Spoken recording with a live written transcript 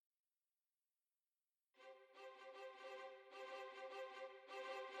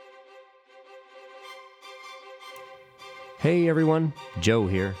Hey everyone, Joe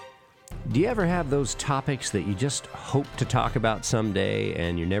here. Do you ever have those topics that you just hope to talk about someday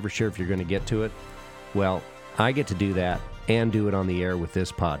and you're never sure if you're going to get to it? Well, I get to do that and do it on the air with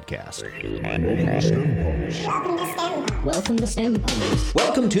this podcast. Welcome to STEM Punks.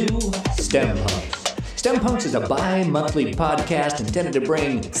 Welcome to STEM Punks. STEM Punks is a bi-monthly podcast intended to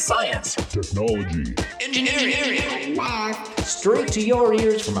bring science, technology, engineering, math straight to your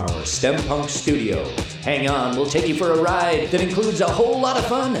ears from our STEM Punks studio. Hang on, we'll take you for a ride that includes a whole lot of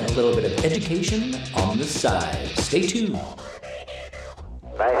fun and a little bit of education on the side. Stay tuned.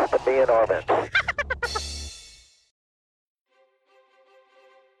 Nice to be in orbit.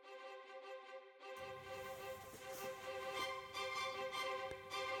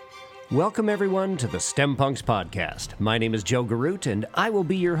 Welcome everyone to the STEM Punks podcast. My name is Joe Garoot and I will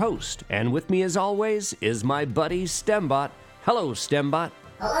be your host. And with me as always is my buddy STEMBot. Hello STEMBot.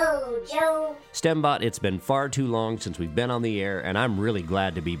 Hello, Joe. STEMBot, it's been far too long since we've been on the air and I'm really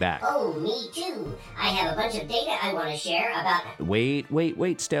glad to be back. Oh, me too. I have a bunch of data I want to share about... Wait,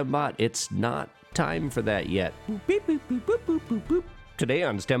 STEMBot. It's not time for that yet. Beep, boop, boop, boop, boop, boop, boop. Today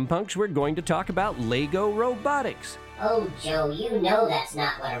on STEM Punks, we're going to talk about LEGO robotics. Oh, Joe, you know that's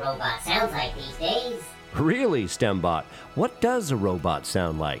not what a robot sounds like these days. Really, STEMBot? What does a robot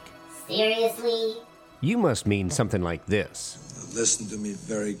sound like? Seriously? You must mean something like this. Listen to me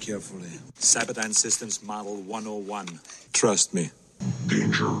very carefully. Cyberdyne Systems Model 101. Trust me.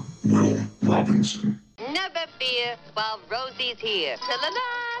 Danger, Will Robinson. Never fear while Rosie's here.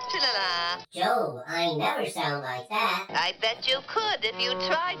 Ta-la-la, ta-la-la. Joe, I never sound like that. I bet you could if you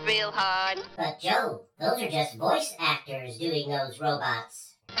tried real hard. But Joe, those are just voice actors doing those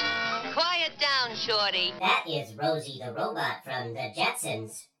robots. Quiet down, Shorty. That is Rosie the robot from the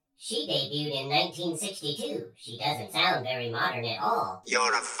Jetsons. She debuted in 1962. She doesn't sound very modern at all.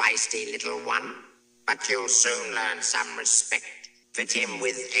 You're a feisty little one, but you'll soon learn some respect. Fit him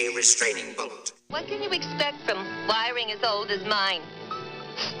with a restraining bolt. What can you expect from wiring as old as mine?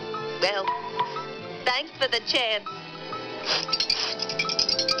 Well, thanks for the chance.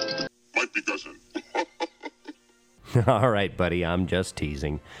 Might be doesn't. All right, buddy, I'm just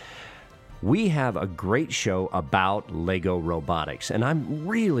teasing. We have a great show about LEGO robotics, and I'm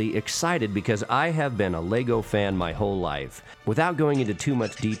really excited because I have been a LEGO fan my whole life. Without going into too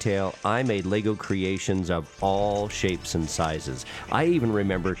much detail, I made LEGO creations of all shapes and sizes. I even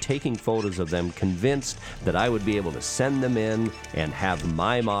remember taking photos of them, convinced that I would be able to send them in and have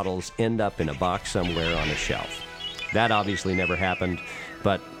my models end up in a box somewhere on a shelf. That obviously never happened,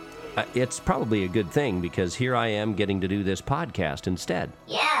 but it's probably a good thing because here I am getting to do this podcast instead.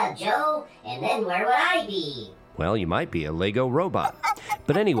 Yeah, Joe, and then where would I be? Well, you might be a LEGO robot.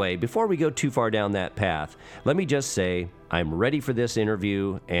 But anyway, before we go too far down that path, let me just say I'm ready for this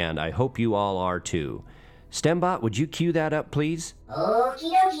interview, and I hope you all are too. STEMBot, would you cue that up, please? Okie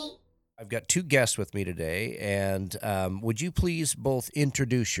dokie. I've got two guests with me today, and would you please both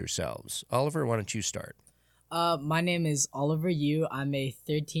introduce yourselves? Oliver, why don't you start? My name is Oliver Yu. I'm a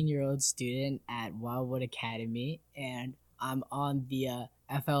 13-year-old student at Wildwood Academy, and I'm on the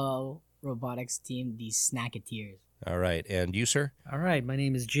FLL robotics team, the Snacketeers. All right, and you, sir? All right, my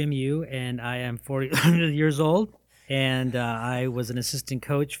name is Jim Yu, and I am 40 years old, and I was an assistant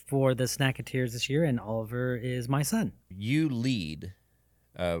coach for the Snacketeers this year, and Oliver is my son. You lead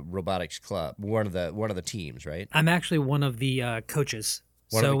robotics club, one of the teams, right? I'm actually one of the coaches.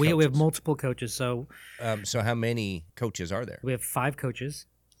 One of the We coaches. have multiple coaches. So how many coaches are there? we have 5 coaches.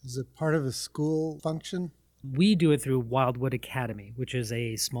 Is it part of a school function? We do it through Wildwood Academy, which is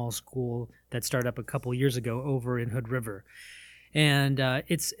a small school that started up a couple years ago over in Hood River. And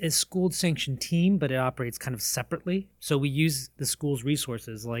it's a school-sanctioned team, but it operates kind of separately. So we use the school's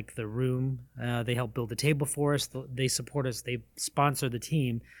resources, like the room. They help build a table for us. They support us. They sponsor the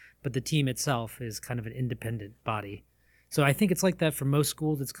team. But the team itself is kind of an independent body. So I think it's like that for most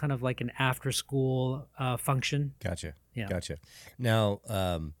schools. It's kind of like an after-school function. Gotcha. Yeah. Gotcha. Now,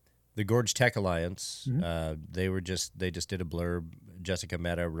 the Gorge Tech Alliance, they just did a blurb. Jessica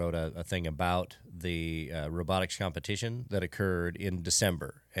Mehta wrote a thing about the robotics competition that occurred in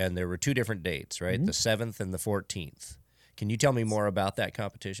December, and there were 2 different dates, right? The 7th and the 14th. Can you tell me more about that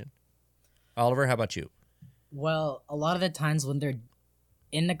competition? Oliver, how about you? Well, a lot of the times when they're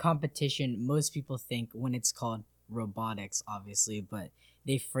in the competition, most people think when it's called robotics, obviously, but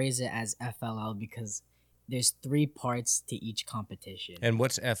they phrase it as FLL because there's 3 parts to each competition. And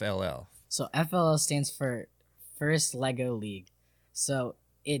what's FLL? So FLL stands for First LEGO League. So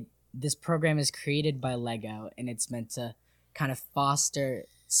this program is created by LEGO, and it's meant to kind of foster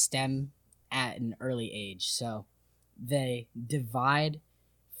STEM at an early age. So they divide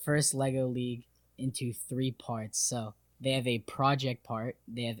First LEGO League into 3 parts. So They have a project part,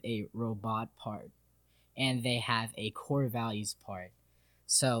 they have a robot part, and they have a core values part.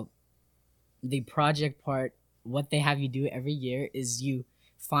 So the project part, what they have you do every year is you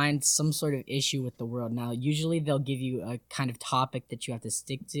find some sort of issue with the world. Now, usually they'll give you a kind of topic that you have to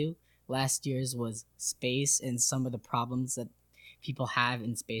stick to. Last year's was space and some of the problems that people have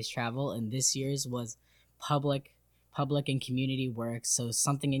in space travel, and this year's was public and community work. So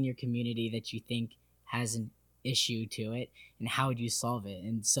something in your community that you think has an issue to it, and how would you solve it?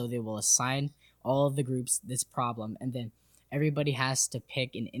 And so they will assign all of the groups this problem, and then everybody has to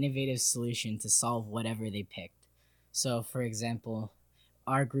pick an innovative solution to solve whatever they picked. So, for example,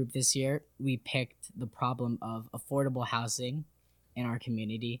 our group this year, we picked the problem of affordable housing in our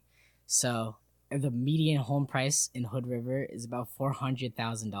community. So the median home price in Hood River is about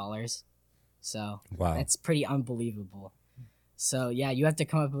 $400,000. So wow, that's pretty unbelievable. So yeah, you have to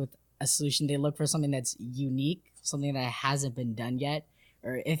come up with a solution. They look for something that's unique, something that hasn't been done yet,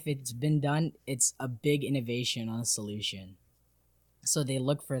 or if it's been done, it's a big innovation on a solution. So they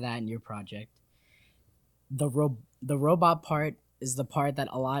look for that in your project. The robot part is the part that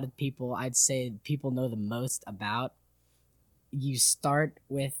a lot of people, I'd say people know the most about. You start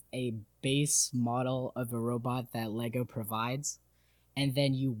with a base model of a robot that Lego provides, and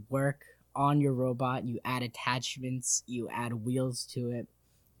then you work on your robot, you add attachments, you add wheels to it,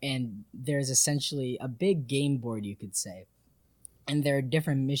 and there's essentially a big game board, you could say. And there are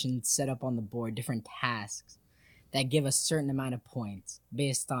different missions set up on the board, different tasks that give a certain amount of points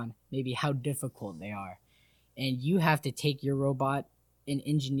based on maybe how difficult they are. And you have to take your robot and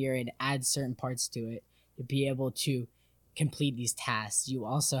engineer it, add certain parts to it to be able to complete these tasks. You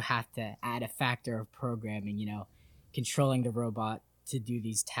also have to add a factor of programming, controlling the robot to do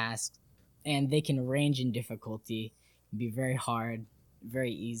these tasks. And they can range in difficulty, be very hard,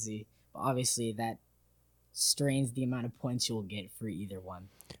 very easy. But obviously, that strains the amount of points you'll get for either one.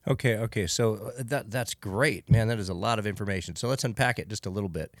 Okay. So that's great, man. That is a lot of information. So let's unpack it just a little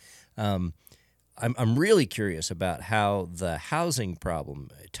bit. I'm really curious about how the housing problem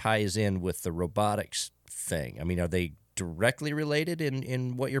ties in with the robotics thing. I mean, are they directly related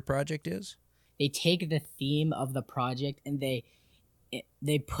in what your project is? They take the theme of the project and they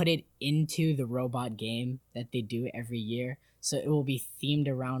put it into the robot game that they do every year. So it will be themed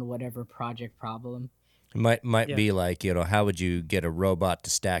around whatever project problem. It might be like, how would you get a robot to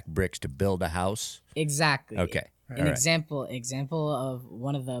stack bricks to build a house? Exactly. Okay. An example of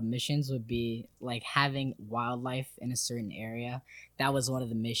one of the missions would be like having wildlife in a certain area. That was one of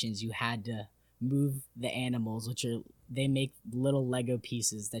the missions. You had to move the animals, they make little Lego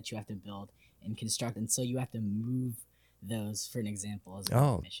pieces that you have to build and construct, and so you have to move those, for an example, as one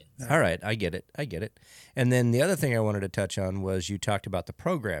of the missions. All right, I get it. And then the other thing I wanted to touch on was you talked about the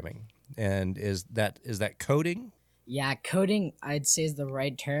programming, and is that coding? Yeah, coding, I'd say, is the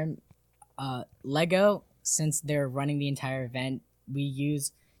right term. Lego, since they're running the entire event, we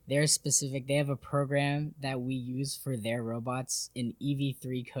use they have a program that we use for their robots in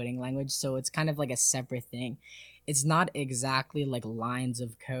EV3 coding language, so it's kind of like a separate thing. It's not exactly like lines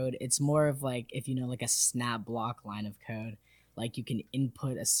of code. It's more of like, if like a snap block line of code, like you can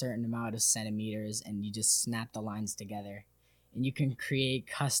input a certain amount of centimeters and you just snap the lines together, and you can create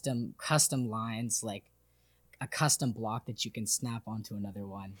custom lines, like a custom block that you can snap onto another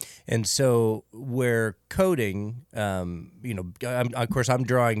one. And so where coding, of course, I'm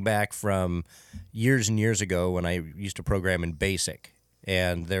drawing back from years and years ago when I used to program in BASIC,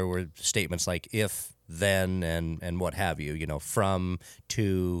 and there were statements like if, then, and what have you, from,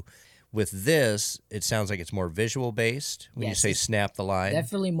 to. With this, it sounds like it's more visual-based when you say snap the line.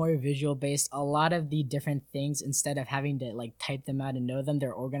 Definitely more visual-based. A lot of the different things, instead of having to type them out and know them,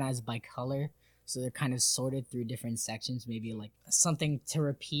 they're organized by color. So they're kind of sorted through different sections. Maybe like something to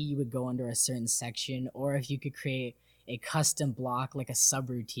repeat, you would go under a certain section. Or if you could create a custom block, like a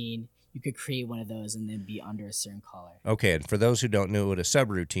subroutine, you could create one of those and then be under a certain color. Okay, and for those who don't know what a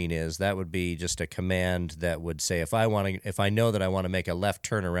subroutine is, that would be just a command that would say, if I know that I want to make a left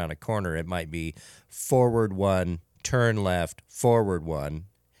turn around a corner, it might be forward 1, turn left, forward 1.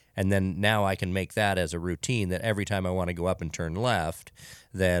 And then now I can make that as a routine that every time I want to go up and turn left,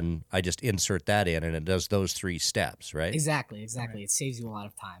 then I just insert that in and it does those 3 steps, right? Exactly. Right. It saves you a lot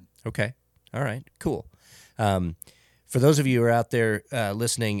of time. Okay. All right. Cool. For those of you who are out there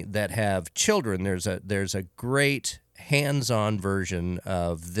listening that have children, there's a great hands-on version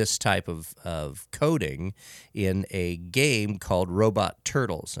of this type of coding in a game called Robot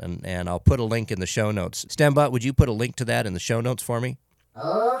Turtles, and I'll put a link in the show notes. Stambot, would you put a link to that in the show notes for me?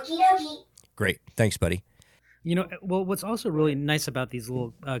 Okie dokie. Great. Thanks, buddy. Well, what's also really nice about these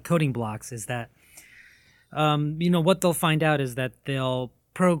little coding blocks is that What they'll find out is that they'll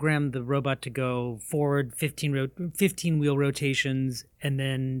program the robot to go forward 15 wheel rotations and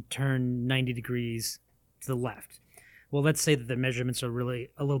then turn 90 degrees to the left. Well, let's say that the measurements are really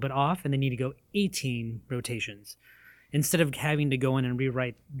a little bit off and they need to go 18 rotations. Instead of having to go in and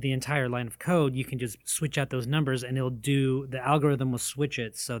rewrite the entire line of code, you can just switch out those numbers and the algorithm will switch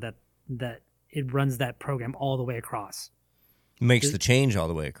it so that it runs that program all the way across. Makes the change all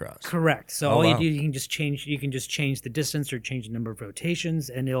the way across. Correct. So you do, you can just change the distance or change the number of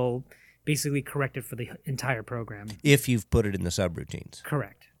rotations, and it'll basically correct it for the entire program. If you've put it in the subroutines.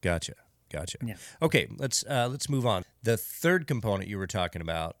 Correct. Gotcha. Yeah. Okay, let's move on. The third component you were talking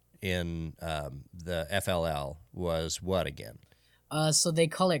about in the FLL was what again? So they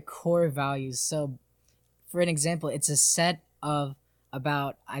call it core values. So, for an example, it's a set of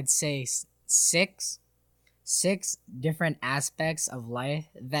about, I'd say, six different aspects of life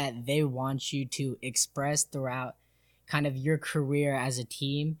that they want you to express throughout kind of your career as a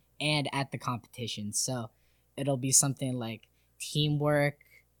team and at the competition. So it'll be something like teamwork,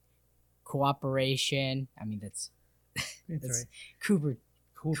 cooperation. I mean, that's right.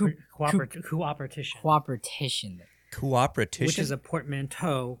 Cooperation. Cooperation? Which is a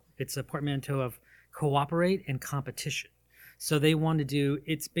portmanteau. It's a portmanteau of cooperate and competition. So they want to do,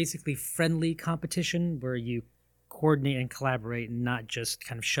 it's basically friendly competition where you coordinate and collaborate and not just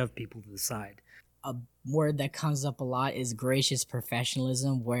kind of shove people to the side. A word that comes up a lot is gracious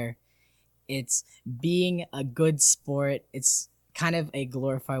professionalism, where it's being a good sport. It's kind of a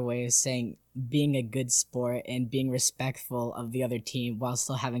glorified way of saying being a good sport and being respectful of the other team while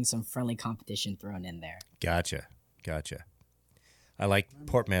still having some friendly competition thrown in there. Gotcha. I like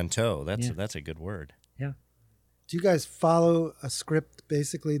portmanteau. That's a good word. Yeah. Do you guys follow a script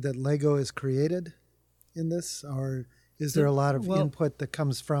basically that Lego has created in this, or is there a lot of input that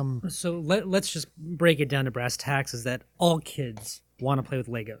comes from? So let's just break it down to brass tacks, is that all kids want to play with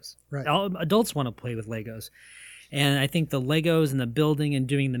Legos. Right. All adults want to play with Legos. And I think the Legos and the building and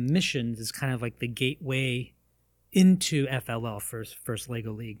doing the missions is kind of like the gateway into FLL, first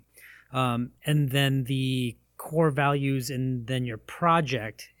Lego League. And then the core values and then your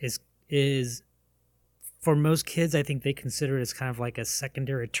project is for most kids, I think they consider it as kind of like a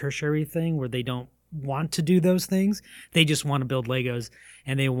secondary, tertiary thing where they don't want to do those things. They just want to build Legos,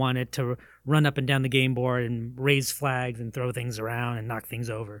 and they want it to run up and down the game board and raise flags and throw things around and knock things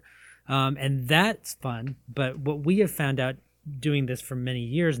over. And that's fun. But what we have found out doing this for many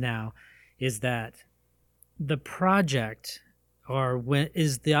years now is that the project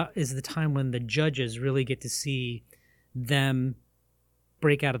is the time when the judges really get to see them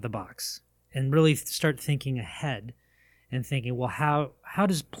break out of the box and really start thinking ahead and thinking, well, how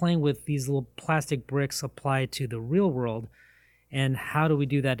does playing with these little plastic bricks apply to the real world? And how do we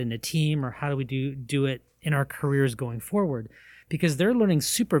do that in a team, or how do we do it in our careers going forward? Because they're learning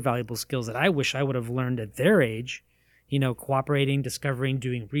super valuable skills that I wish I would have learned at their age, cooperating, discovering,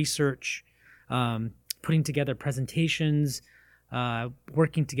 doing research, putting together presentations,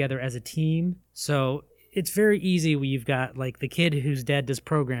 working together as a team. So it's very easy when you've got like the kid whose dad does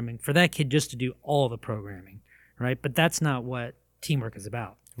programming, for that kid just to do all the programming, right? But that's not what teamwork is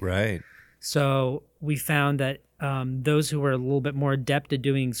about. Right. So we found that those who were a little bit more adept at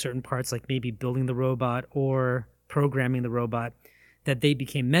doing certain parts, like maybe building the robot or programming the robot, that they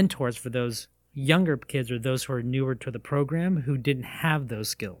became mentors for those younger kids or those who are newer to the program who didn't have those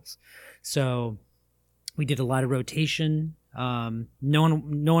skills. So we did a lot of rotation. No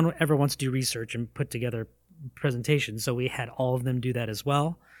one ever wants to do research and put together presentations, so we had all of them do that as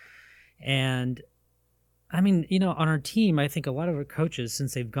well. And I mean, on our team, I think a lot of our coaches,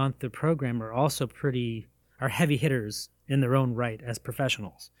 since they've gone through the program, are also are heavy hitters in their own right as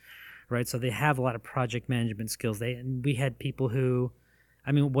professionals, right? So they have a lot of project management skills. We had people who,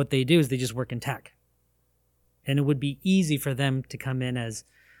 what they do is they just work in tech. And it would be easy for them to come in as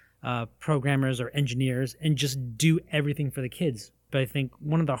programmers or engineers and just do everything for the kids. But I think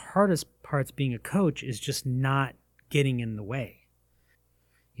one of the hardest parts being a coach is just not getting in the way.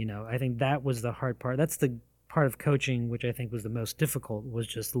 I think that was the hard part. That's the part of coaching which I think was the most difficult, was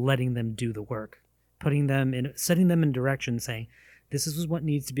just letting them do the work, setting them in direction, saying, this is what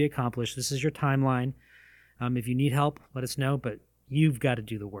needs to be accomplished. This is your timeline. If you need help, let us know, but you've got to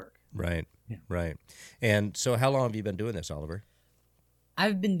do the work. Right. Yeah. Right. And so how long have you been doing this, Oliver?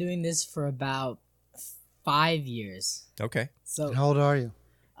 I've been doing this for about 5 years. Okay. So how old are you?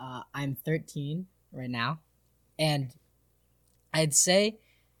 I'm 13 right now. And I'd say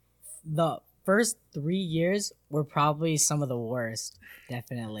the first 3 years were probably some of the worst,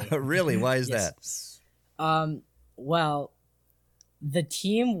 definitely. Really? Why is Yes. Well, the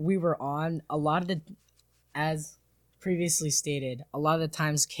team we were on, a lot of as previously stated, a lot of the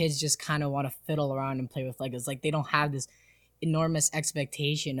times kids just kind of want to fiddle around and play with Legos. Like, they don't have this enormous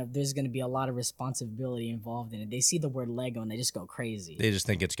expectation of there's going to be a lot of responsibility involved in it. They see the word Lego and they just go crazy. They just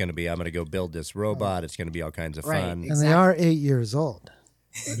think it's going to be, I'm going to go build this robot. It's going to be all kinds of fun. And they are 8 years old.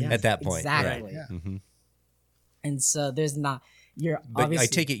 At that point. Exactly. Right. Mm-hmm. And so there's not, but obviously, I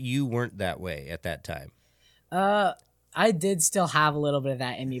take it you weren't that way at that time. I did still have a little bit of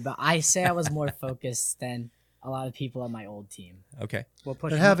that in me, but I say I was more focused than a lot of people on my old team. Okay. Well,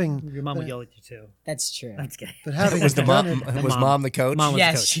 plus your mom would yell at you too. That's true. That's good. But having was done it, mom the coach? Mom was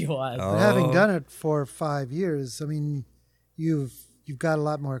yes, the coach. she was. Oh. But having done it for 5 years, I mean, you've got a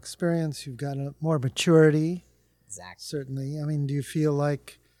lot more experience. You've got more maturity. Exactly. Certainly. I mean, do you feel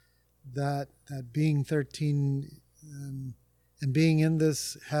like that being 13 and being in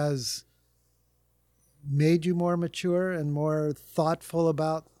this has made you more mature and more thoughtful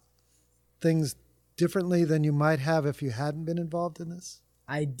about things differently than you might have if you hadn't been involved in this?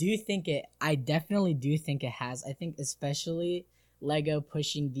 I definitely do think it has. I think especially Lego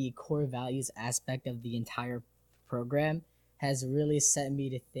pushing the core values aspect of the entire program has really set me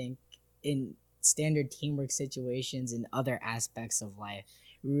to think in standard teamwork situations and other aspects of life,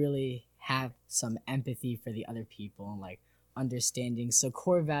 really have some empathy for the other people and like understanding. So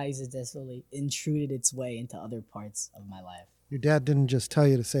core values has definitely intruded its way into other parts of my life. Your dad didn't just tell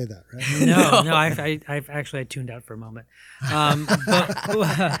you to say that, right? No, I've actually tuned out for a moment.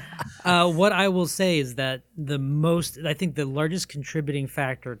 But what I will say is that I think the largest contributing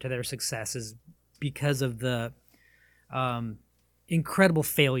factor to their success is because of the incredible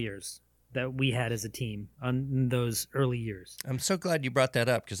failures that we had as a team in those early years. I'm so glad you brought that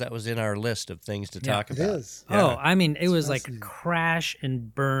up because that was in our list of things to talk about. It is. Yeah. Oh, I mean, it was like crash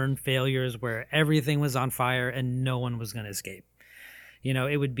and burn failures where everything was on fire and no one was going to escape. You know,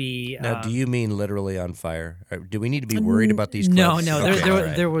 it would be. Now, do you mean literally on fire? Or do we need to be worried about these? Clubs? No.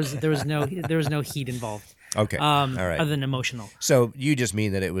 Okay, there was no heat involved. Okay. All right. Other than emotional. So you just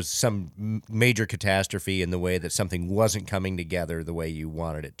mean that it was some major catastrophe in the way that something wasn't coming together the way you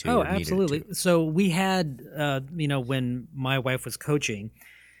wanted it to. Oh, or needed absolutely. it to. So we had, when my wife was coaching,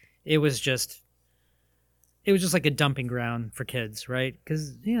 it was just like a dumping ground for kids, right?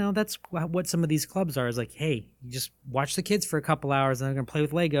 Because, that's what some of these clubs are, is like, hey, you just watch the kids for a couple hours and they're going to play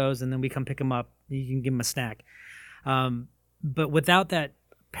with Legos and then we come pick them up and you can give them a snack. But without that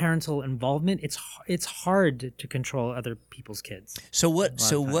parental involvement, it's hard to control other people's kids. So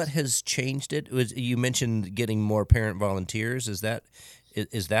what has changed it? You mentioned getting more parent volunteers. Is that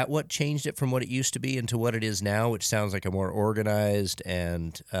what changed it from what it used to be into what it is now, which sounds like a more organized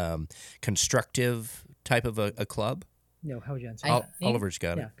and constructive type of a club? No, how would you answer? Oliver's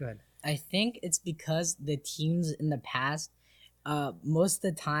got it. Yeah, go ahead. I think it's because the teams in the past, most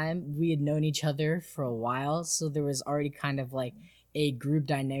of the time we had known each other for a while, so there was already kind of like a group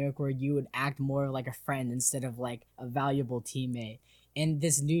dynamic where you would act more like a friend instead of like a valuable teammate. And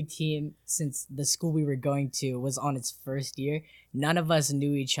this new team, since the school we were going to was on its first year, none of us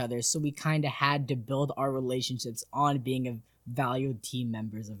knew each other, so we kind of had to build our relationships on being a valued team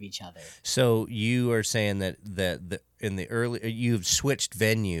members of each other. So you are saying that in the early, you've switched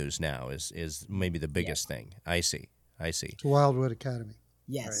venues now is maybe the biggest thing. I see. To Wildwood Academy.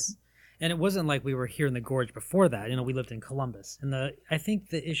 Yes. Right. And it wasn't like we were here in the Gorge before that. We lived in Columbus. And I think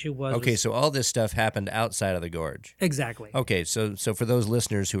the issue was... Okay, so all this stuff happened outside of the Gorge. Exactly. Okay, so for those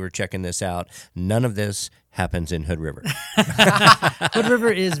listeners who are checking this out, none of this happens in Hood River. Hood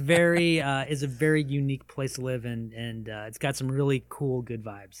River is a very unique place to live in, and it's got some really cool, good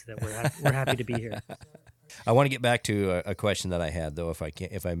vibes that we're happy to be here. I want to get back to a question that I had, though,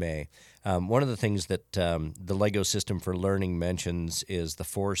 if I may. One of the things that the LEGO System for Learning mentions is the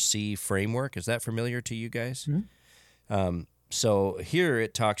 4C framework. Is that familiar to you guys? Mm-hmm. So here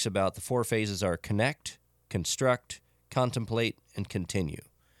it talks about the 4 phases are connect, construct, contemplate, and continue.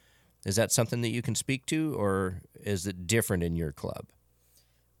 Is that something that you can speak to, or is it different in your club?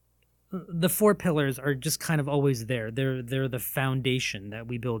 The 4 pillars are just kind of always there. They're the foundation that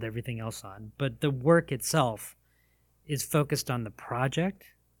we build everything else on. But the work itself is focused on the project,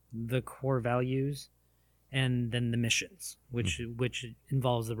 the core values, and then the missions, which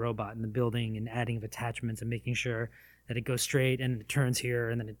involves the robot and the building and adding of attachments and making sure that it goes straight and it turns here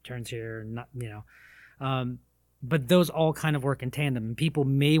and then it turns here, and not. But those all kind of work in tandem. And people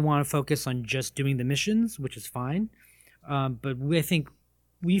may want to focus on just doing the missions, which is fine. But I think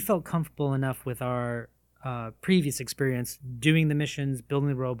we felt comfortable enough with our previous experience doing the missions, building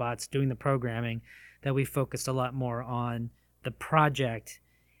the robots, doing the programming, that we focused a lot more on the project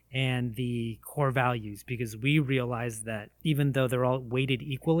and the core values, because we realized that even though they're all weighted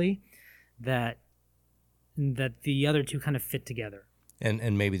equally, that that the other two kind of fit together.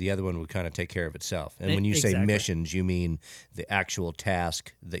 And maybe the other one would kind of take care of itself. And when you say missions, you mean the actual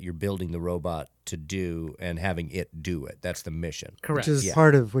task that you're building the robot to do and having it do it. That's the mission. Correct.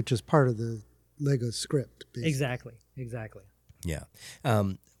 Which is part of the Lego script. Basically. Exactly. Yeah.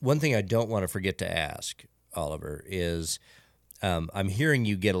 One thing I don't want to forget to ask, Oliver, is I'm hearing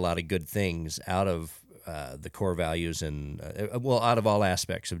you get a lot of good things out of the core values and, out of all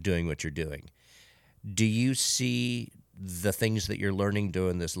aspects of doing what you're doing. Do you see the things that you're learning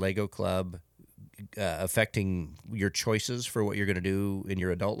doing this Lego Club affecting your choices for what you're going to do in your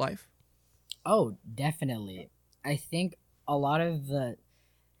adult life? Oh, definitely. I think a lot of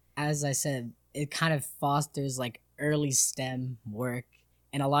as I said, it kind of fosters like early STEM work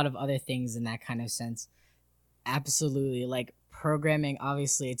and a lot of other things in that kind of sense. Absolutely. Like programming,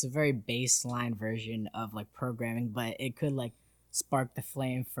 obviously, it's a very baseline version of like programming, but it could like spark the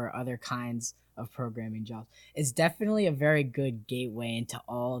flame for other kinds of programming jobs. It's definitely a very good gateway into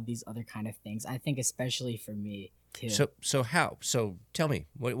all of these other kind of things. I think especially for me too. So how? So tell me,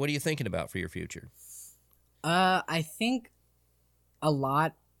 what are you thinking about for your future? I think a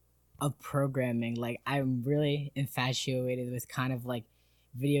lot of programming. Like I'm really infatuated with kind of like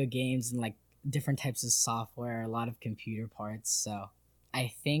video games and like different types of software, a lot of computer parts. So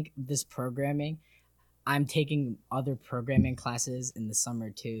I think this programming, I'm taking other programming classes in the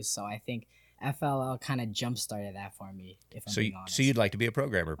summer too. So I think FLL kind of jump-started that for me, if I'm being honest. So you'd like to be a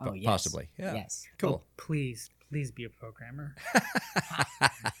programmer, yes. possibly? Yeah. Yes. Cool. Oh, please be a programmer.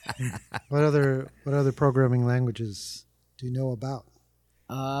 What other programming languages do you know about?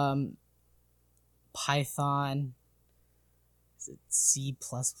 Python. Is it C++?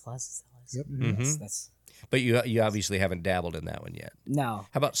 Yep. Mm-hmm. That's But you obviously haven't dabbled in that one yet. No.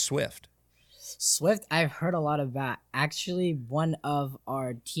 How about Swift? Swift, I've heard a lot about. Actually, one of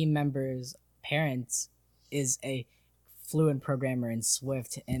our team members' parents is a fluent programmer in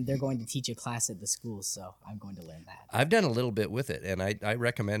Swift, and they're going to teach a class at the school, so I'm going to learn that. I've done a little bit with it, and I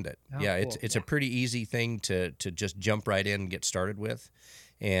recommend it. Oh, yeah, cool. it's a pretty easy thing to just jump right in and get started with,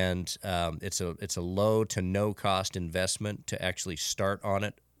 and it's a low to no cost investment to actually start on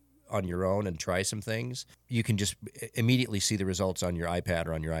it on your own and try some things. You can just immediately see the results on your iPad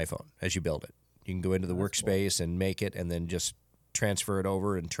or on your iPhone as you build it. You can go into the workspace and make it, and then just transfer it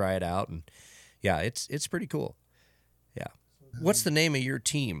over and try it out, and yeah, it's pretty cool. Yeah. What's the name of your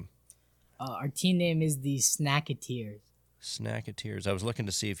team? Our team name is the Snacketeers. Snacketeers. I was looking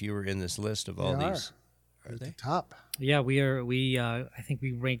to see if you were in this list of all these. Are they? At the top. Yeah, we are. I think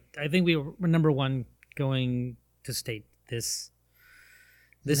we ranked. I think we were number one going to state this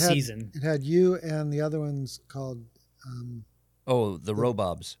season. It had you and the other one's called. The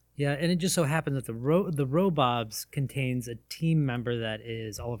Robobs. Yeah, and it just so happened that the Robobs contains a team member that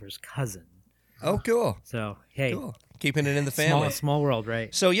is Oliver's cousin. Oh, cool. So, hey. Cool. Keeping it in the family. Small world,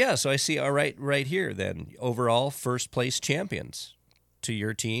 right? So I see, all right here then, overall first place champions to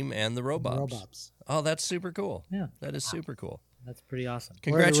your team and the Robobs. Oh, that's super cool. Yeah. That is super cool. That's pretty awesome.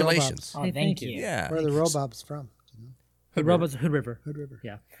 Congratulations. Oh, thank you. Yeah. Where are the Robobs from? Hood River. Hood River.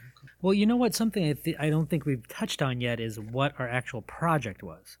 Yeah. Well, you know what? Something I don't think we've touched on yet is what our actual project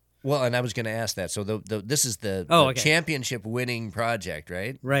was. Well, and I was going to ask that. So this is the championship winning project,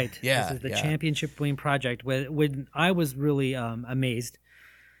 right? Right. Yeah. This is the championship winning project. When I was really amazed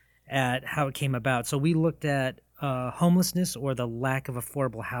at how it came about. So we looked at homelessness or the lack of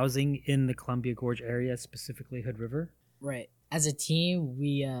affordable housing in the Columbia Gorge area, specifically Hood River. Right. As a team,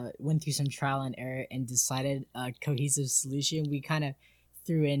 we went through some trial and error and decided a cohesive solution. We kind of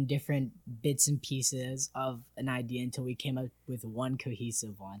threw in different bits and pieces of an idea until we came up with one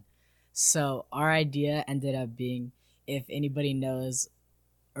cohesive one. So our idea ended up being, if anybody knows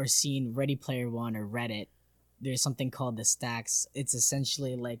or seen Ready Player One or Reddit, there's something called the stacks. It's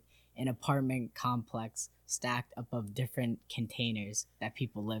essentially like an apartment complex stacked up of different containers that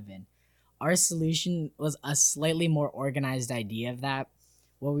people live in. Our solution was a slightly more organized idea of that.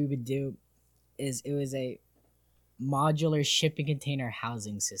 What we would do is it was a modular shipping container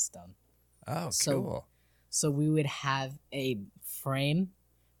housing system. Oh, cool. So we would have a frame,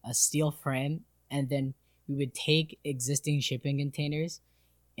 a steel frame, and then we would take existing shipping containers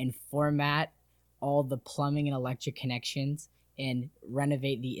and format all the plumbing and electric connections and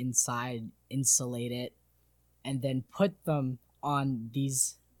renovate the inside, insulate it, and then put them on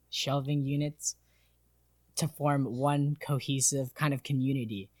these shelving units to form one cohesive kind of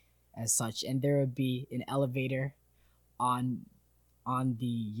community as such. And there would be an elevator on the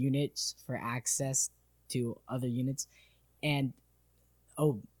units for access to other units. And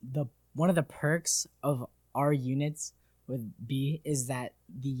one of the perks of our units with B is that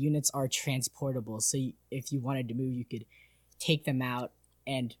the units are transportable. So if you wanted to move, you could take them out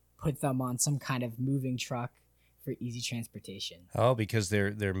and put them on some kind of moving truck for easy transportation. Oh, because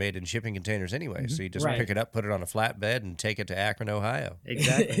they're made in shipping containers anyway. So you just pick it up, put it on a flatbed, and take it to Akron, Ohio.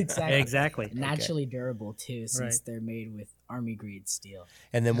 Exactly. Exactly. Naturally durable too, since they're made with army grade steel.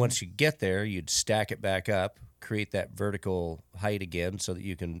 And then once you get there, you'd stack it back up, create that vertical height again, so that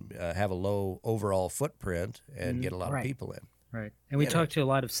you can have a low overall footprint and get a lot of people in. Right. And we talked to a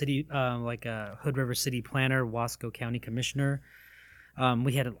lot of city, like Hood River City Planner, Wasco County Commissioner.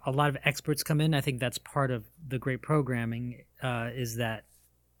 We had a lot of experts come in. I think that's part of the great programming is that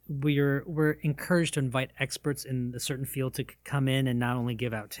we're encouraged to invite experts in a certain field to come in and not only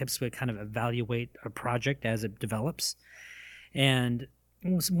give out tips, but kind of evaluate a project as it develops. And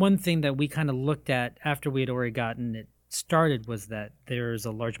one thing that we kind of looked at after we had already gotten it started was that there's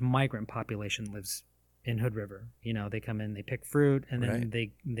a large migrant population lives in Hood River. You know, they come in, they pick fruit, and then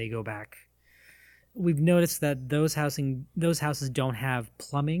they go back. We've noticed that those houses don't have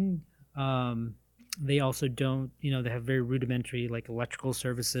plumbing. They also don't, they have very rudimentary like electrical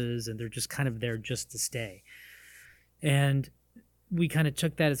services, and they're just kind of there just to stay. And we kind of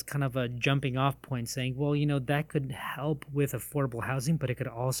took that as kind of a jumping off point, saying, well, that could help with affordable housing, but it could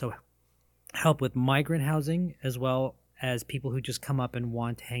also help with migrant housing as well as people who just come up and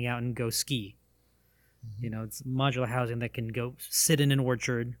want to hang out and go ski. It's modular housing that can go sit in an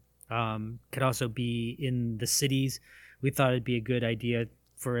orchard. Could also be in the cities. We thought it'd be a good idea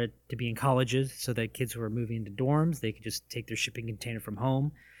for it to be in colleges so that kids who are moving into dorms, they could just take their shipping container from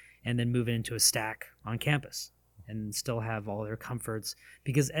home and then move it into a stack on campus and still have all their comforts.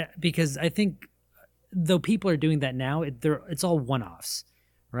 Because I think though people are doing that now, it's all one-offs,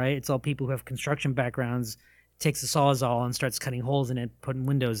 right? It's all people who have construction backgrounds, takes a Sawzall and starts cutting holes in it, putting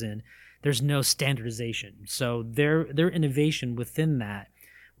windows in. There's no standardization. So their innovation within that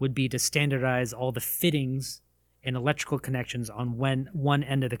would be to standardize all the fittings and electrical connections on one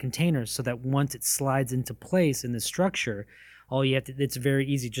end of the container so that once it slides into place in the structure, it's very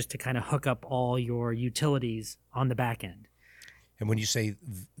easy just to kind of hook up all your utilities on the back end. And when you say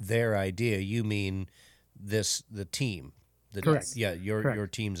their idea, you mean the team. Correct. Yeah, your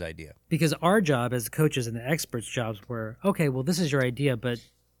team's idea. Because our job as coaches and the experts' jobs were, okay, well, this is your idea, but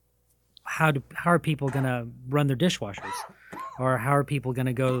how are people going to run their dishwashers? Or how are people going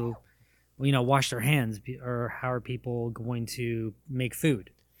to go, wash their hands? Or how are people going to make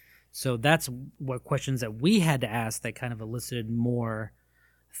food? So that's what questions that we had to ask that kind of elicited more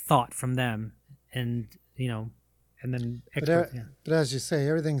thought from them. And, and then experts. But as you say,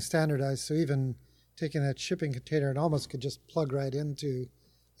 everything's standardized. So even taking that shipping container, it almost could just plug right into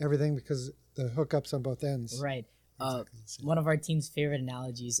everything because the hookups on both ends. Right. One of our team's favorite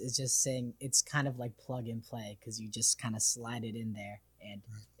analogies is just saying it's kind of like plug and play because you just kind of slide it in there and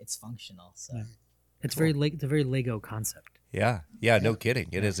it's functional. So it's it's a very Lego concept. Yeah, no kidding.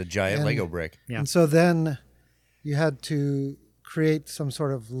 It is a giant Lego brick. Yeah. And so then you had to create some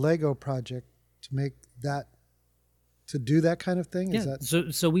sort of Lego project to do that kind of thing. Yeah.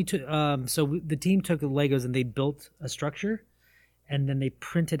 So we took the team took the Legos and they built a structure, and then they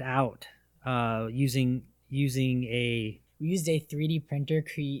printed out using we used a 3D printer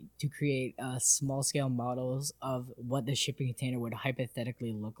to create small scale models of what the shipping container would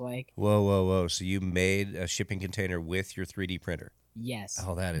hypothetically look like. Whoa. So you made a shipping container with your 3D printer? Yes.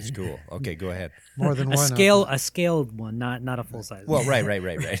 Oh, that is cool. Okay, go ahead. More than one. A scaled one, not a full size. Well,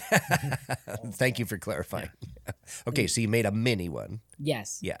 right. Thank you for clarifying. Okay, so you made a mini one.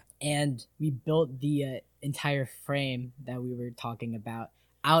 Yes. Yeah. And we built the entire frame that we were talking about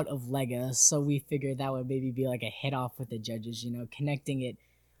out of Legos, so we figured that would maybe be like a hit off with the judges, connecting it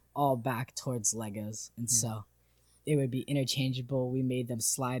all back towards Legos. And so it would be interchangeable. We made them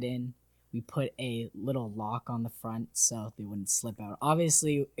slide in. We put a little lock on the front so they wouldn't slip out.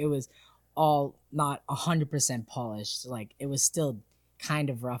 Obviously, it was all not 100% polished. Like, it was still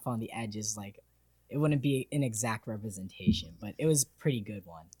kind of rough on the edges. Like, it wouldn't be an exact representation, but it was a pretty good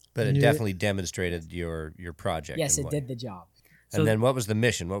one. But it definitely demonstrated your project. Yes, it did the job. And then what was the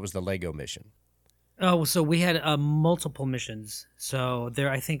mission? What was the Lego mission? Oh, so we had multiple missions. So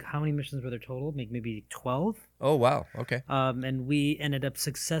I think, how many missions were there total? Maybe 12. Oh, wow. Okay. And we ended up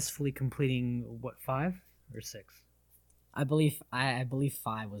successfully completing 5 or 6? I believe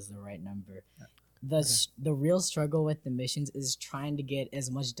 5 was the right number. The real struggle with the missions is trying to get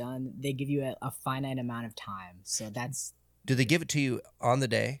as much done. They give you a finite amount of time. So that's. Do they give it to you on the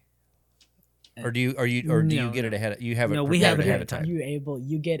day? Or do you get it ahead? You have it prepared ahead of time.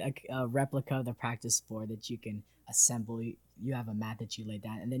 You get a replica of the practice board that you can assemble. You have a mat that you lay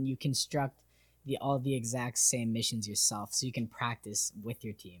down, and then you construct all the exact same missions yourself, so you can practice with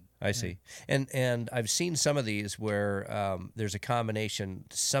your team. I see. And I've seen some of these where there's a combination.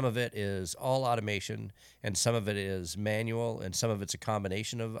 Some of it is all automation, and some of it is manual, and some of it's a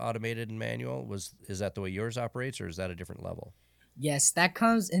combination of automated and manual. Is that the way yours operates, or is that a different level? Yes, that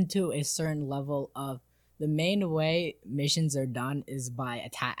comes into a certain level of the main way missions are done is by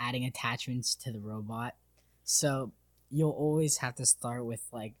adding attachments to the robot. So you'll always have to start with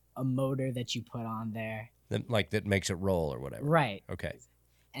like a motor that you put on there. That makes it roll or whatever. Right. Okay.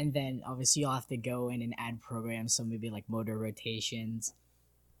 And then obviously you'll have to go in and add programs, so maybe like motor rotations.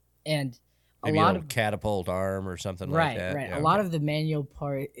 And Maybe a lot of catapult arm or something right, like that. Right. Yeah, a lot of the manual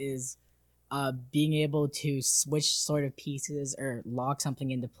part is being able to switch sort of pieces or lock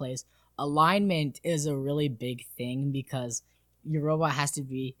something into place. Alignment is a really big thing because your robot has to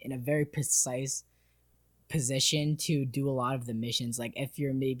be in a very precise position to do a lot of the missions. Like if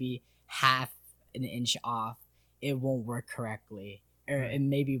you're maybe half an inch off, it won't work correctly, or Right. it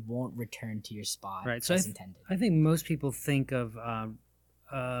maybe won't return to your spot Right. So as intended. I think most people think of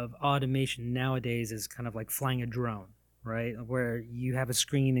automation nowadays as kind of like flying a drone, right? Where you have a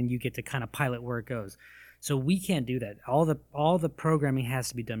screen and you get to kind of pilot where it goes. So we can't do that. All the programming has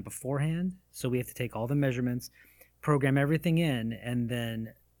to be done beforehand. So we have to take all the measurements, program everything in, and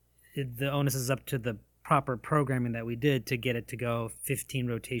then the onus is up to the proper programming that we did to get it to go 15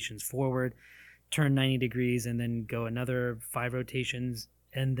 rotations forward, turn 90 degrees, and then go another 5 rotations,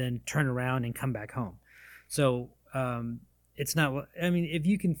 and then turn around and come back home. So it's not, I mean, if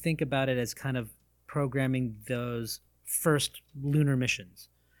you can think about it as kind of programming those first lunar missions,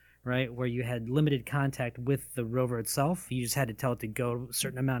 right, where you had limited contact with the rover itself, you just had to tell it to go a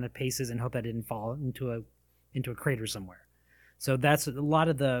certain amount of paces and hope that didn't fall into a crater somewhere. So that's a lot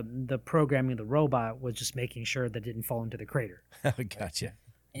of the programming of the robot was just making sure that it didn't fall into the crater. Gotcha.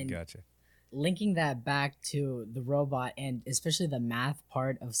 And Gotcha. linking that back to the robot and especially the math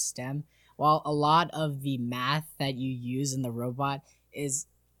part of STEM, while a lot of the math that you use in the robot is,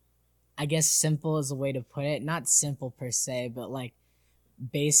 I guess, simple is a way to put it. Not simple per se, but like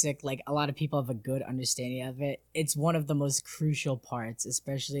basic, like a lot of people have a good understanding of it. It's one of the most crucial parts,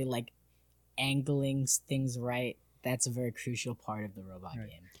 especially like angling things right. That's a very crucial part of the robot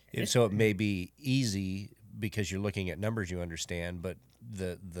game. So it may be easy because you're looking at numbers you understand, but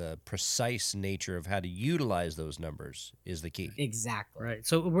the precise nature of how to utilize those numbers is the key. Exactly. Right.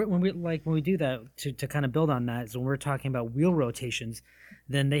 So when we do that, to kind of build on that, so when we're talking about wheel rotations,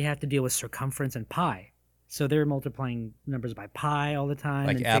 then they have to deal with circumference and pi. So they're multiplying numbers by pi all the time.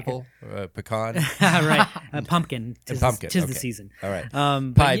 Like and apple, pecan? Right. Pumpkin. Pumpkin. Tis okay. the season. All right.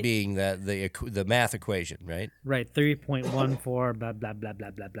 Pi being the math equation, right? Right. 3.14, blah, blah, blah, blah,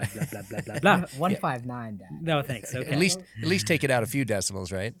 blah, blah, blah, blah, blah, blah, blah. 159, Dad. No, thanks. Okay. At least take it out a few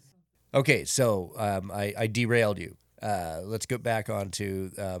decimals, right? Okay, so I derailed you. Let's go back on to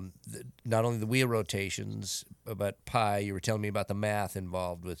not only the wheel rotations, but pi. You were telling me about the math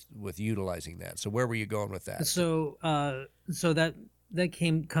involved with utilizing that. So where were you going with that? So that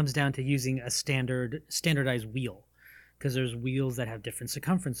comes down to using a standardized wheel, because there's wheels that have different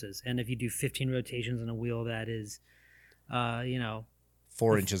circumferences, and if you do 15 rotations on a wheel that is,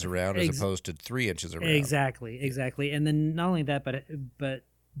 4 inches around as opposed to 3 inches around. Exactly. And then not only that, but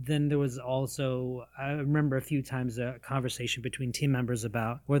then there was also, I remember a few times a conversation between team members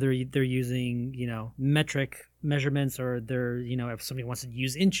about whether they're using, metric measurements, or they're, if somebody wants to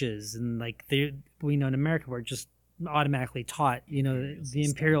use inches, and like we know in America we're just automatically taught, the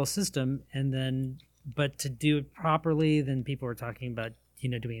imperial system, and then, but to do it properly, then people were talking about,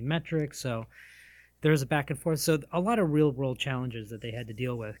 doing metric. So there's a back and forth. So a lot of real world challenges that they had to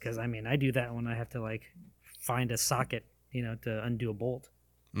deal with. Cause I mean, I do that when I have to like find a socket, to undo a bolt.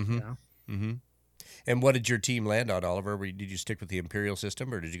 Mm-hmm. Mm-hmm. And what did your team land on, Oliver? Did you stick with the imperial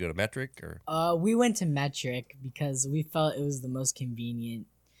system, or did you go to metric? Or we went to metric because we felt it was the most convenient,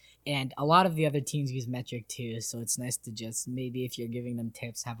 and a lot of the other teams use metric too. So it's nice to just, maybe if you're giving them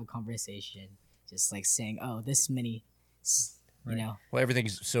tips, have a conversation, just like saying, "Oh, this many," Well,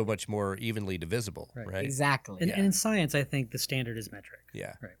 everything's so much more evenly divisible, right? Exactly. And in science, I think the standard is metric.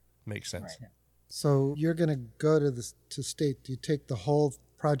 Yeah, right. Makes sense. Right. Yeah. So you're going to go to state. Do you take the whole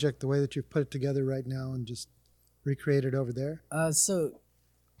project the way that you've put it together right now and just recreate it over there? So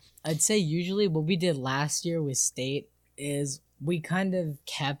I'd say usually what we did last year with state is we kind of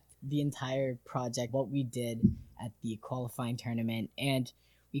kept the entire project, what we did at the qualifying tournament, and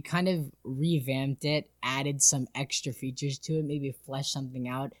we kind of revamped it, added some extra features to it, maybe flesh something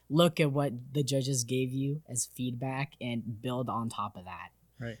out, look at what the judges gave you as feedback, and build on top of that.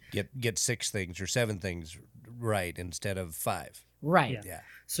 Right. Get 6 things or 7 things right instead of 5. Right. Yeah. Yeah.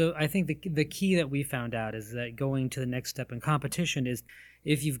 So I think the key that we found out is that going to the next step in competition is,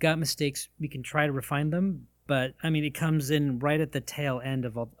 if you've got mistakes, we can try to refine them. But I mean, it comes in right at the tail end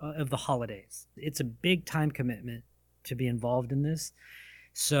of the holidays. It's a big time commitment to be involved in this.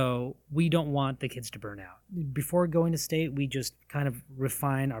 So we don't want the kids to burn out. Before going to state, we just kind of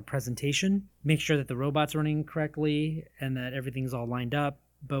refine our presentation, make sure that the robot's running correctly and that everything's all lined up.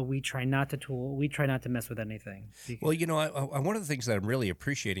 But we try not to mess with anything. Well, you know, one of the things that I'm really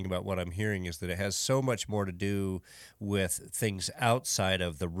appreciating about what I'm hearing is that it has so much more to do with things outside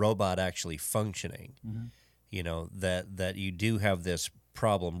of the robot actually functioning. Mm-hmm. You know, that you do have this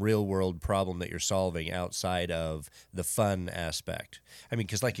problem, real world problem that you're solving outside of the fun aspect. I mean,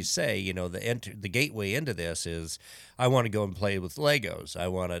 because like you say, you know, the gateway into this is, I want to go and play with Legos.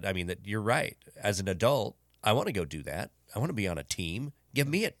 That you're right. As an adult, I want to go do that. I want to be on a team. Give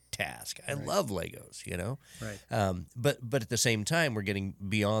me a task. I love Legos, you know? Right. But at the same time, we're getting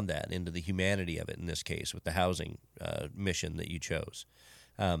beyond that into the humanity of it in this case with the housing mission that you chose.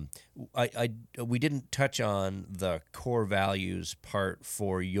 We didn't touch on the core values part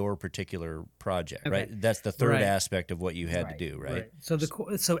for your particular project, Okay. right? That's the third Right. aspect of what you had to do, right?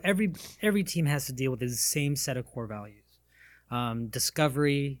 So every team has to deal with the same set of core values.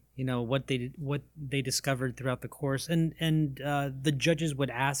 Discovery, you know, what they discovered throughout the course, and the judges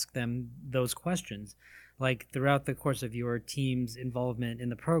would ask them those questions, like, throughout the course of your team's involvement in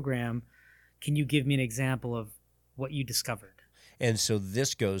the program, can you give me an example of what you discovered? And so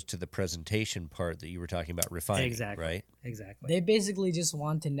this goes to the presentation part that you were talking about refining, Exactly. right? Exactly. They basically just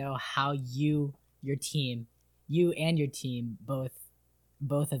want to know how you and your team,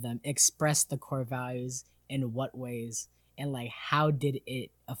 both of them, express the core values in what ways, and like how did it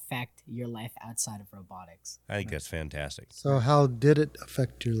affect your life outside of robotics. I think that's fantastic. So how did it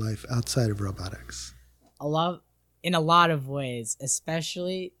affect your life outside of robotics? In a lot of ways,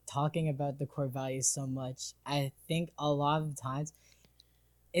 especially talking about the core values so much. I think a lot of times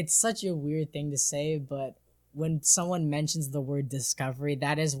it's such a weird thing to say, but when someone mentions the word discovery,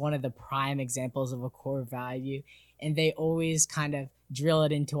 that is one of the prime examples of a core value, and they always kind of drill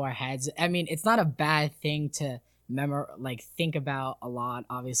it into our heads. I mean, it's not a bad thing to think about a lot.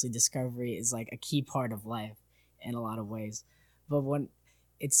 Obviously, discovery is like a key part of life in a lot of ways, but when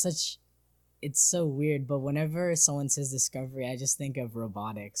it's so weird, but whenever someone says discovery, I just think of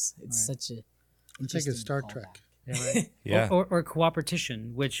robotics. It's Right. such a I think it's Star Trek. Yeah, right. Yeah. Or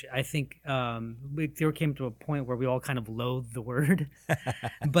cooperation, which I think there came to a point where we all kind of loathe the word,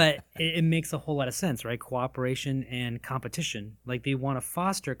 but it makes a whole lot of sense, right? Cooperation and competition. Like, they want to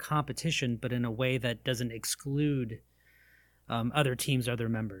foster competition, but in a way that doesn't exclude other teams, other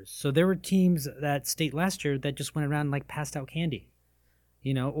members. So there were teams that state last year that just went around and, like, passed out candy,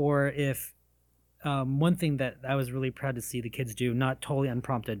 you know, or if one thing that I was really proud to see the kids do, not totally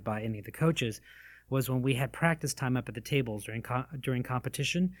unprompted by any of the coaches, was when we had practice time up at the tables during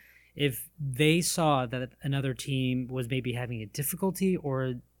competition, if they saw that another team was maybe having a difficulty,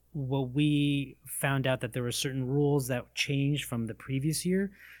 or what we found out that there were certain rules that changed from the previous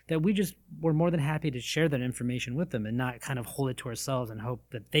year, that we just were more than happy to share that information with them and not kind of hold it to ourselves and hope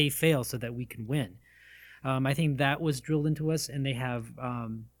that they fail so that we can win. I think that was drilled into us, and they have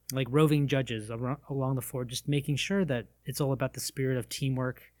like roving judges along the floor, just making sure that it's all about the spirit of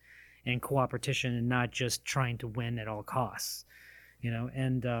teamwork and cooperation, and not just trying to win at all costs, you know.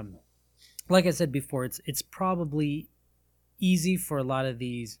 And like I said before, it's probably easy for a lot of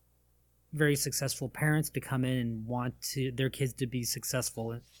these very successful parents to come in and want their kids to be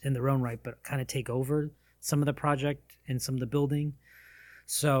successful in their own right, but kind of take over some of the project and some of the building.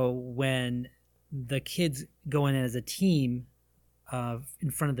 So when the kids go in as a team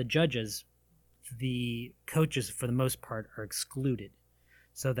in front of the judges, the coaches for the most part are excluded,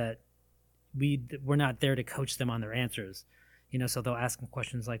 so that we're not there to coach them on their answers, you know. So they'll ask them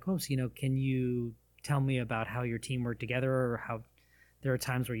questions like, "Oh, so, you know, can you tell me about how your team worked together, or how there are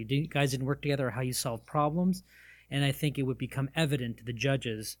times where you guys didn't work together, or how you solved problems?" And I think it would become evident to the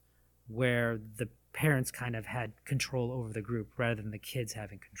judges where the parents kind of had control over the group rather than the kids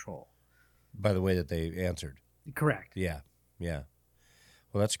having control. By the way that they answered. Correct. Yeah. Yeah.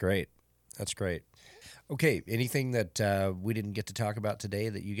 Well, that's great. That's great. Okay, anything that we didn't get to talk about today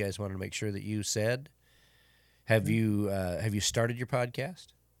that you guys wanted to make sure that you said? Have you started your podcast?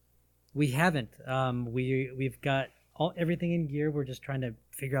 We haven't. We've got everything in gear. We're just trying to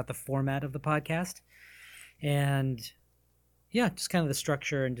figure out the format of the podcast, and yeah, just kind of the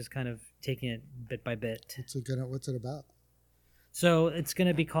structure and just kind of taking it bit by bit. What's it about? So it's going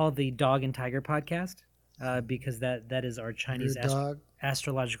to be called the Dog and Tiger Podcast, because that is our Chinese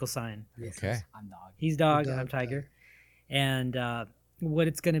astrological sign. Okay. I'm dog. He's dog, Dog, I'm tiger. And what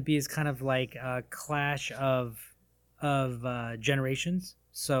it's going to be is kind of like a clash of generations.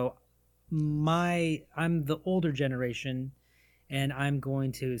 So I'm the older generation, and I'm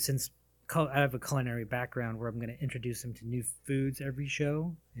going to, since I have a culinary background, where I'm going to introduce him to new foods every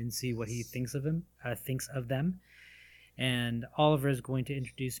show and see what he thinks of them. And Oliver is going to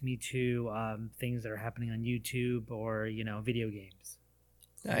introduce me to things that are happening on YouTube or video games.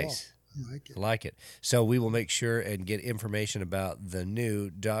 Nice. I like it. So we will make sure and get information about the new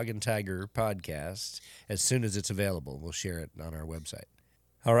Dog and Tiger podcast as soon as it's available. We'll share it on our website.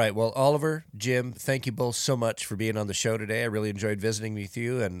 All right. Well, Oliver, Jim, thank you both so much for being on the show today. I really enjoyed visiting with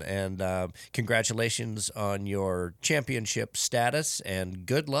you, and congratulations on your championship status, and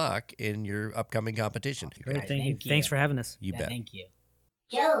good luck in your upcoming competition. Great. Thank you. Thanks for having us. You bet. Thank you.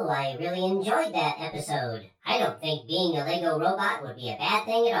 Joe, I really enjoyed that episode. I don't think being a Lego robot would be a bad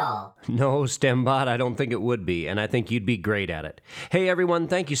thing at all. No, STEMBot, I don't think it would be, and I think you'd be great at it. Hey, everyone,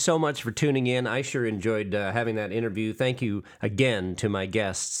 thank you so much for tuning in. I sure enjoyed having that interview. Thank you again to my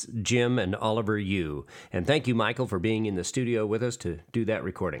guests, Jim and Oliver Yu. And thank you, Michael, for being in the studio with us to do that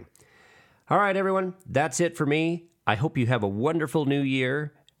recording. All right, everyone, that's it for me. I hope you have a wonderful new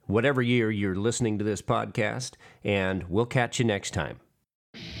year, whatever year you're listening to this podcast, and we'll catch you next time.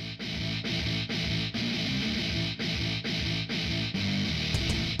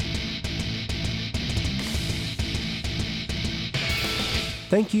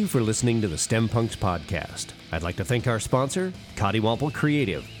 Thank you for listening to the STEM Punks podcast. I'd like to thank our sponsor, Cottywomple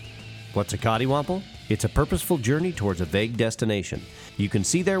Creative. What's a Cottywomple? It's a purposeful journey towards a vague destination. You can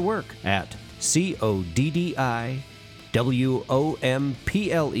see their work at CODDIWOMPLE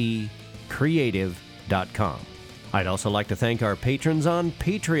creative.com. I'd also like to thank our patrons on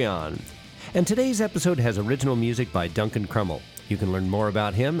Patreon. And today's episode has original music by Duncan Crummell. You can learn more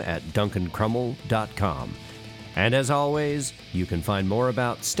about him at duncancrummell.com. And as always, you can find more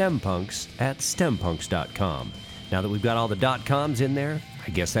about STEM Punks at stempunks.com. Now that we've got all the .coms in there, I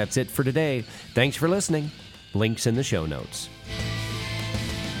guess that's it for today. Thanks for listening. Links in the show notes.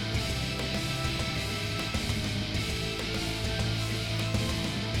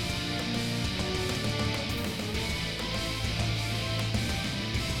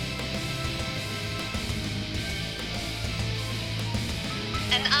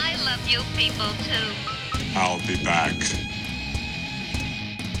 And I love you people too. I'll be back.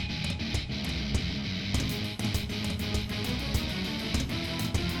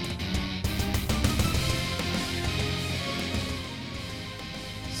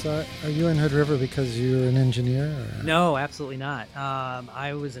 So are you in Hood River because you're an engineer? Or? No, absolutely not.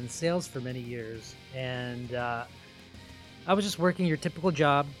 I was in sales for many years, and I was just working your typical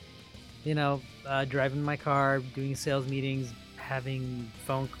job, driving my car, doing sales meetings, having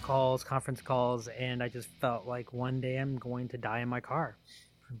phone calls, conference calls, and I just felt like one day I'm going to die in my car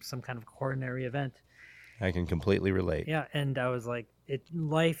from some kind of coronary event. I can completely relate. Yeah, and I was like,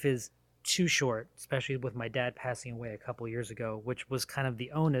 life is too short, especially with my dad passing away a couple years ago, which was kind of the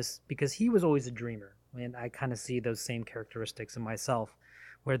onus because he was always a dreamer. And I kind of see those same characteristics in myself,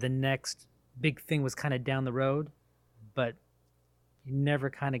 where the next big thing was kind of down the road, but you never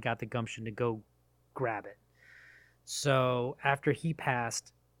kind of got the gumption to go grab it. So after he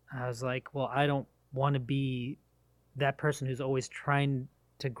passed, I was like, well, I don't want to be that person who's always trying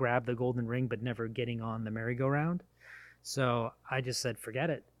to grab the golden ring but never getting on the merry-go-round. So I just said,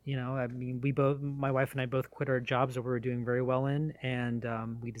 forget it. My wife and I both quit our jobs that we were doing very well in, and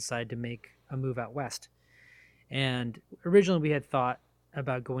we decided to make a move out west. And originally we had thought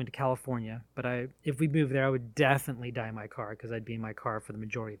about going to California, but if we moved there, I would definitely die in my car because I'd be in my car for the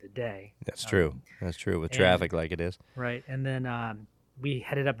majority of the day. That's true. That's true with traffic like it is. Right. And then we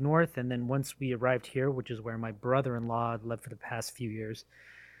headed up north, and then once we arrived here, which is where my brother-in-law had lived for the past few years,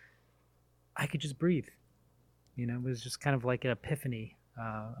 I could just breathe. It was just kind of like an epiphany,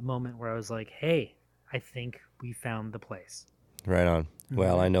 a moment where I was like, hey, I think we found the place. Right on.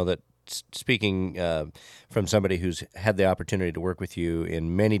 Well, I know that speaking from somebody who's had the opportunity to work with you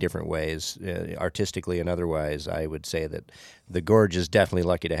in many different ways, artistically and otherwise, I would say that the Gorge is definitely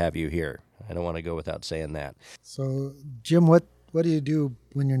lucky to have you here. I don't want to go without saying that. So, Jim, what do you do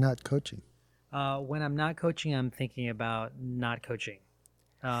when you're not coaching? When I'm not coaching, I'm thinking about not coaching.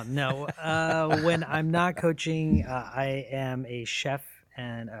 No, when I'm not coaching, I am a chef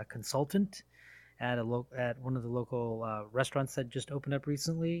and a consultant at one of the local restaurants that just opened up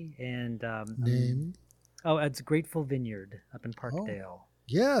recently. And name? It's Grateful Vineyard up in Parkdale.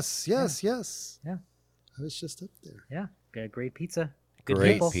 Yes. Yeah. I was just up there. Yeah, got great pizza. Good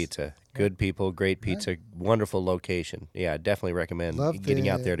great people. pizza. Good people, great pizza, wonderful location. Yeah, I definitely recommend getting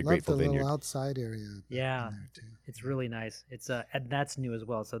out there to Grateful the Vineyard. little outside area. Yeah, it's really nice. It's and that's new as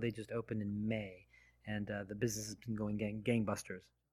well. So they just opened in May, and the business has been going gangbusters.